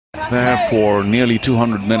there for nearly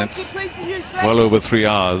 200 minutes, well over 3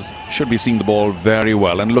 hours. Should be seeing the ball very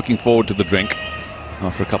well and looking forward to the drink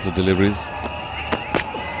after a couple of deliveries.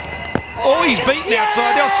 Oh, he's beaten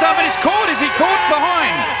outside the stump, and he's caught. Is he caught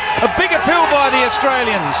behind? A big appeal by the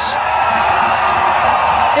Australians.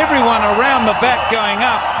 Everyone around the bat going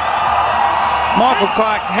up. Michael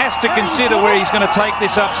Clarke has to consider where he's going to take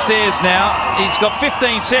this upstairs now. He's got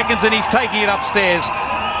 15 seconds and he's taking it upstairs.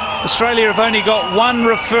 Australia have only got one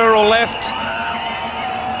referral left.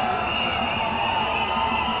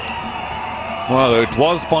 Well, it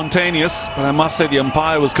was spontaneous, but I must say the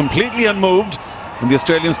umpire was completely unmoved and the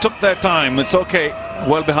Australians took their time. It's okay,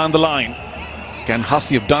 well behind the line. Can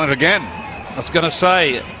Hussey have done it again? I was going to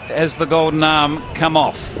say, has the golden arm come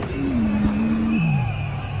off?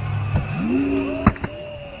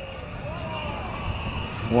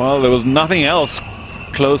 Well, there was nothing else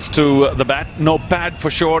close to the bat. No pad for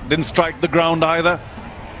short, didn't strike the ground either.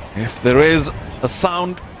 If there is a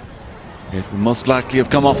sound, it will most likely have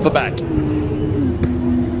come off the bat.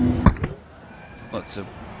 Well, it's a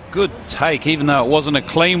good take, even though it wasn't a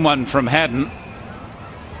clean one from Haddon.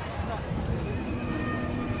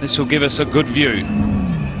 This will give us a good view.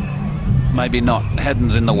 Maybe not.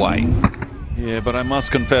 Haddon's in the way. Yeah, but I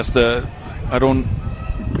must confess that I don't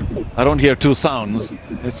hear two sounds.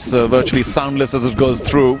 It's virtually soundless as it goes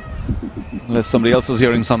through, unless somebody else is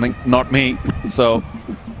hearing something, not me. So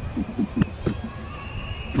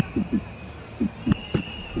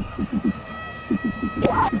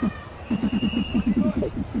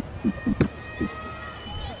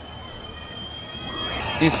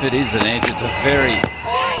if it is an edge, it's a very,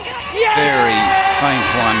 very faint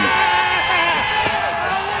one.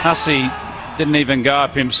 Hussey didn't even go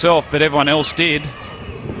up himself, but everyone else did.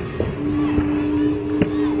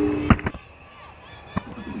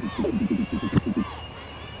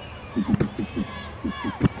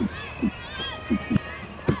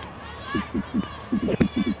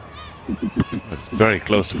 it's very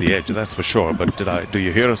close to the edge, that's for sure. But do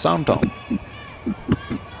you hear a sound, Tom?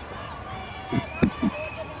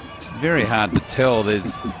 It's very hard to tell.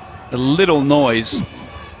 There's a little noise.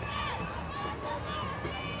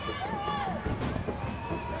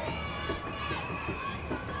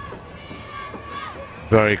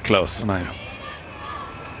 Very close. And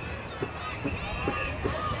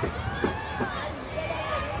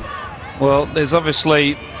well, there's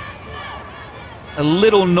obviously a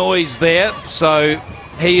little noise there, so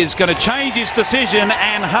he is going to change his decision,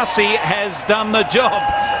 and Hussey has done the job.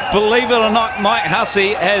 Believe it or not, Mike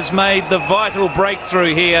Hussey has made the vital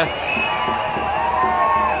breakthrough here.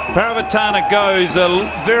 Paravatana goes a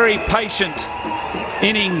very patient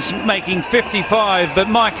innings, making 55, but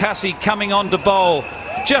Mike Hussey coming on to bowl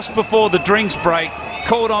just before the drinks break,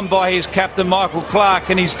 called on by his captain Michael Clarke,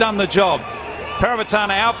 and he's done the job.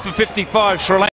 Paravatana out for 55, Sri Lanka.